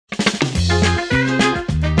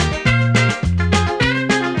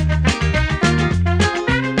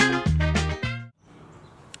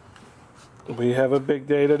We have a big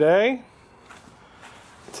day today.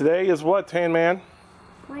 Today is what, Tan Man?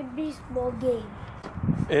 My baseball game.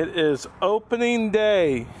 It is opening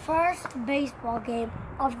day. First baseball game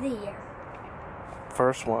of the year.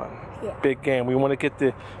 First one. Yeah. Big game. We want to get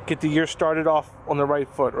the year started off on the right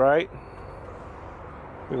foot, right?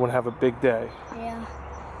 We want to have a big day. Yeah.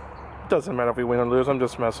 Doesn't matter if we win or lose. I'm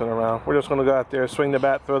just messing around. We're just going to go out there, swing the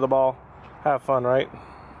bat, throw the ball, have fun, right?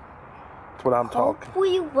 That's what I'm talking. Hope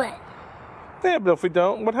we win. Yeah, but if we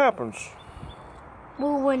don't, what happens?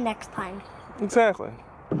 We'll win next time. Exactly.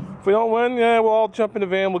 If we don't win, yeah, we'll all jump in the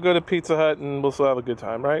van, we'll go to Pizza Hut, and we'll still have a good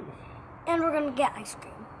time, right? And we're going to get ice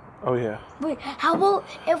cream. Oh, yeah. Wait, how about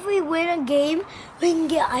if we win a game, we can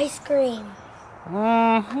get ice cream?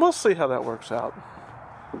 We'll see how that works out.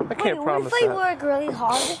 I can't promise what if that. I work really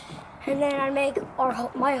hard, and then I make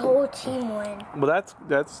my whole team win? Well,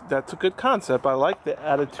 that's a good concept. I like the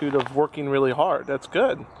attitude of working really hard. That's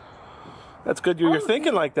good. That's good. You're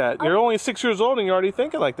thinking like that. You're only 6 years old and you're already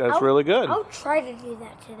thinking like that. It's really good. I'll try to do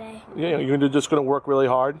that today. Yeah, you're just going to work really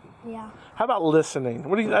hard? Yeah. How about listening?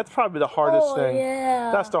 That's probably the hardest thing. Yeah.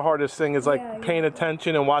 That's the hardest thing is like paying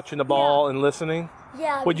attention and watching the ball and listening.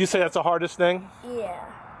 Yeah. Would you say that's the hardest thing? Yeah.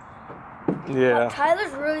 Yeah.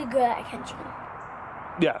 Tyler's really good at catching.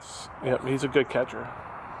 Yes. Yep, he's a good catcher.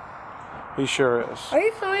 He sure is. Are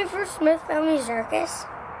you filming for Smith Family Circus?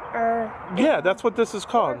 Yeah, that's what this is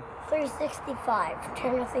called. 365.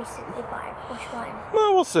 Channel 365. Which one?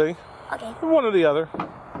 Well, we'll see. Okay. One or the other.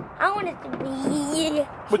 I want it to be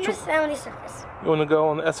Smith Family Circus. You want to go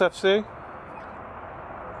on SFC?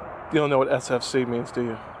 You don't know what SFC means, do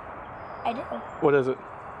you? I do. What is it?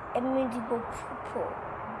 It means you go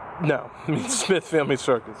poo-poo. No, it means Smith Family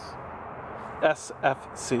Circus.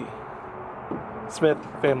 SFC. Smith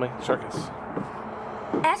Family Circus.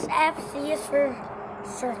 SFC is for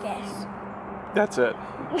circus. That's it.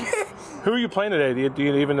 Who are you playing today? Do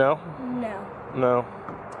you even know? No. No.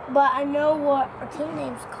 But I know what our team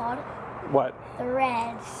name's called. What? The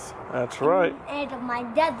Reds. That's right. And my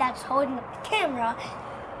dad that's holding up the camera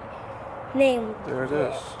named. There it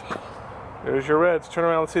is. There's your Reds. Turn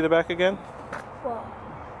around and see the back again. Well.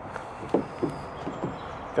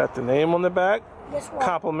 Got the name on the back. Guess what?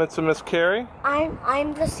 Compliments of Miss Carrie.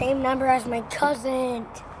 I'm the same number as my cousin.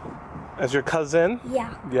 As your cousin?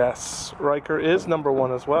 Yeah. Yes. Riker is number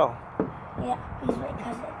 1 as well. Yeah, he's my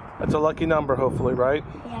cousin. That's a lucky number, hopefully, right?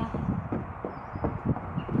 Yeah.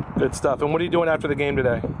 Good stuff. And what are you doing after the game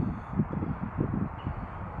today?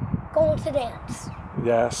 Going to dance.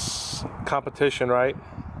 Yes. Competition, right?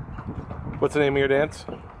 What's the name of your dance?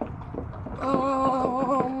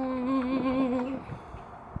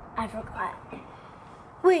 I forgot.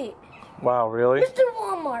 Wait. Wow, really? Mr.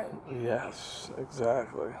 Walmart. Yes,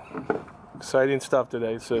 exactly. Exciting stuff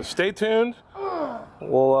today. So stay tuned.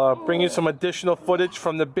 We'll bring you some additional footage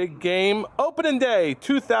from the big game. Opening day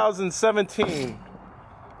 2017.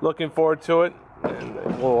 Looking forward to it. And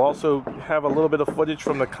we'll also have a little bit of footage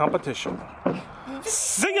from the competition.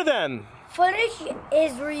 See you then. Footage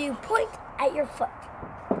is where you point at your foot.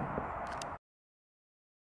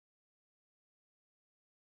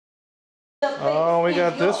 Oh, we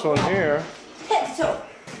got this one here.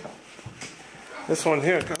 This one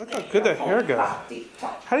here. God, look how good that hair got.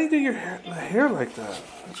 How do you do your hair like that?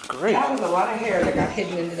 That's great. That was a lot of hair that got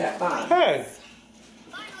hidden into that bun. Hey,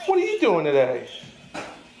 what are you doing today?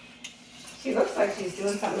 She looks like she's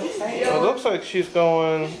doing something exciting. It looks like she's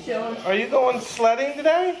going. Are you going sledding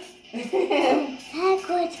today?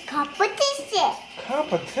 Competition.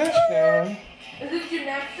 Competition? Is it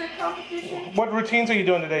gymnastics competition? What routines are you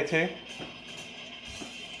doing today, T?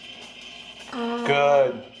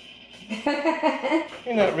 Good.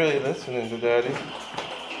 You're not really listening to Daddy.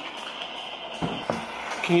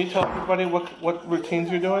 Can you tell everybody what routines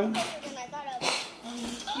you're doing?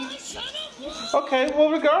 Okay, well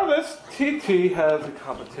regardless, TT has a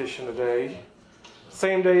competition today.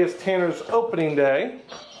 Same day as Tanner's opening day.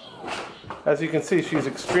 As you can see, she's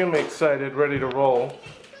extremely excited, ready to roll.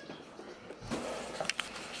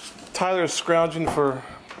 Tyler's scrounging for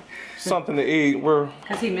something to eat.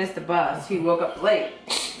 Because he missed the bus. He woke up late.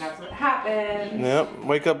 That's what happened. Yep,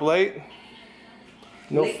 wake up late.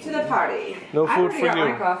 No, late to the party. No food for I got you.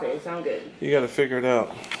 my coffee, so I'm good. You got to figure it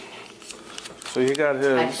out. So you got his.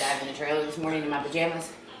 I dived in the trailer this morning in my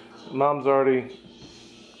pajamas. Mom's already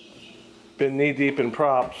been knee deep in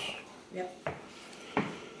props. Yep.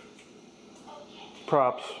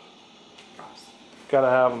 Props. Gotta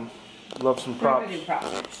have them. Love some props. I'm gonna do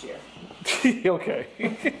props next year. Okay.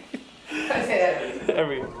 I say that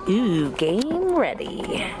every year. Ooh, game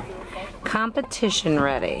ready. Competition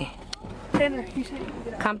ready.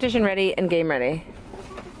 Competition ready and game ready.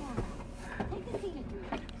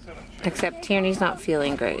 Except Tierney's not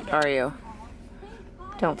feeling great, are you?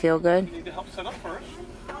 Don't feel good? You need to help set up first.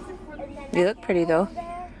 You look pretty though.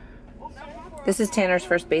 This is Tanner's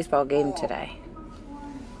first baseball game today.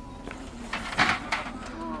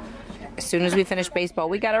 As soon as we finish baseball,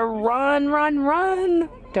 we gotta run,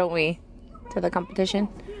 don't we? To the competition?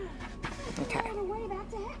 Okay.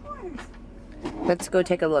 Let's go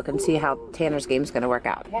take a look and see how Tanner's game's gonna work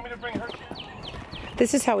out. Want me to bring her?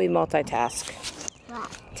 This is how we multitask.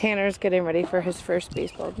 Tanner's getting ready for his first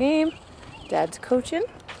baseball game. Dad's coaching.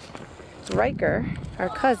 Riker, our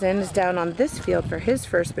cousin, is down on this field for his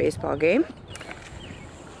first baseball game.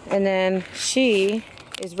 And then she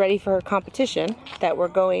is ready for her competition that we're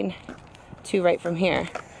going to right from here.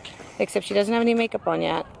 Except she doesn't have any makeup on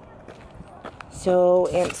yet. So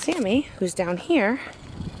Aunt Sammy, who's down here,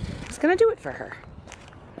 is gonna do it for her.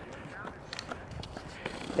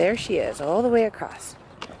 There she is, all the way across.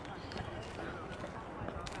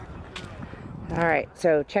 All right,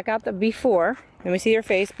 so check out the before. Let me see your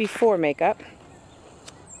face before makeup.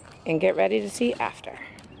 And get ready to see after.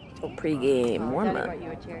 So pre-game warm-up.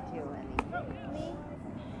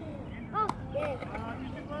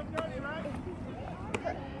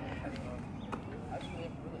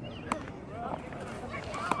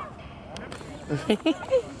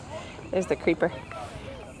 There's the creeper.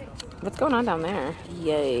 What's going on down there?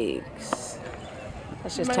 Yikes.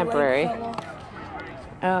 That's just temporary.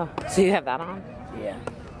 Oh, so you have that on? Yeah.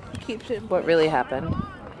 Keeps it. What really happened?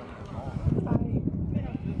 I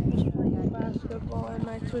was playing basketball and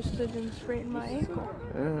I twisted and sprained my ankle.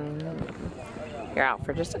 You're out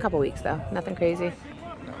for just a couple weeks though. Nothing crazy.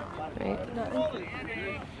 Right?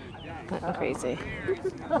 Nothing crazy.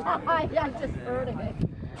 I just heard of it.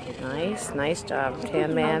 Nice job,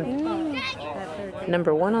 Tan Man.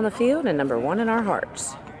 Number 1 on the field and number 1 in our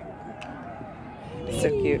hearts. So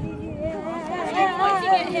cute.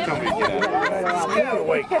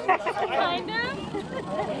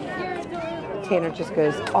 Tanner just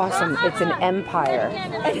goes, awesome, it's an empire.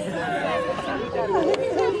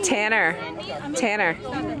 Tanner,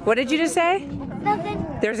 what did you just say? Nothing.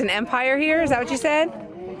 There's an empire here, is that what you said?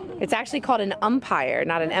 It's actually called an umpire,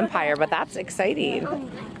 not an empire, but that's exciting.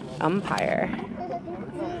 Umpire.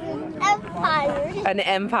 Empire. An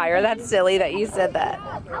empire, that's silly that you said that.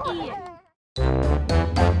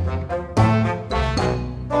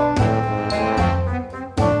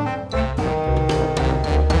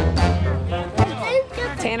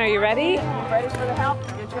 Tanner, you ready? Ready for the help?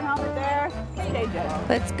 Get your helmet there. Okay, Joe.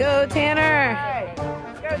 Let's go, Tanner. Hey,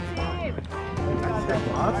 let's go, team.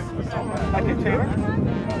 I can Taylor.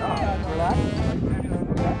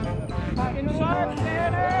 In the sharp,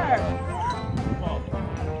 Tanner.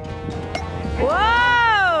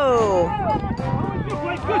 Whoa!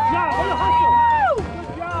 Good job.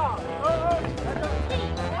 Good job.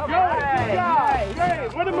 Good job. Great.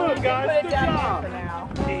 What a move, guys. Put it Good down job. for now.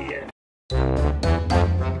 Yeah.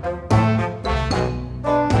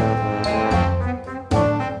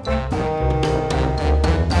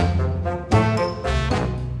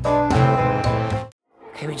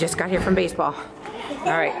 Okay, we just got here from baseball.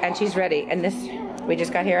 All right, and she's ready. And this, we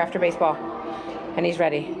just got here after baseball. And he's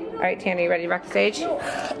ready. All right, Tierney, you ready to rock the stage?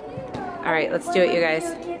 All right, let's do it, you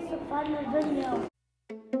guys.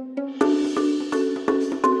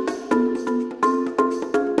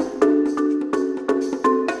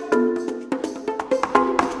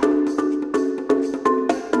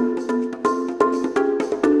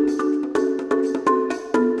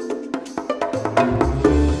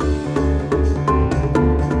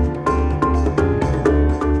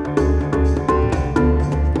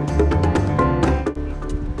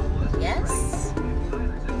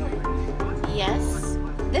 Yes,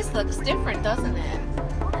 this looks different, doesn't it?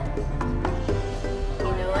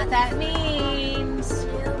 You know what that means.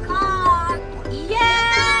 New car. Yeah!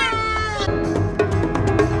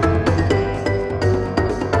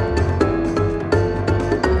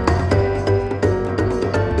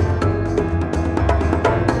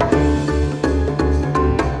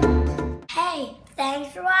 Hey,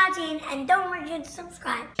 thanks for watching and don't forget to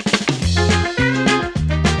subscribe.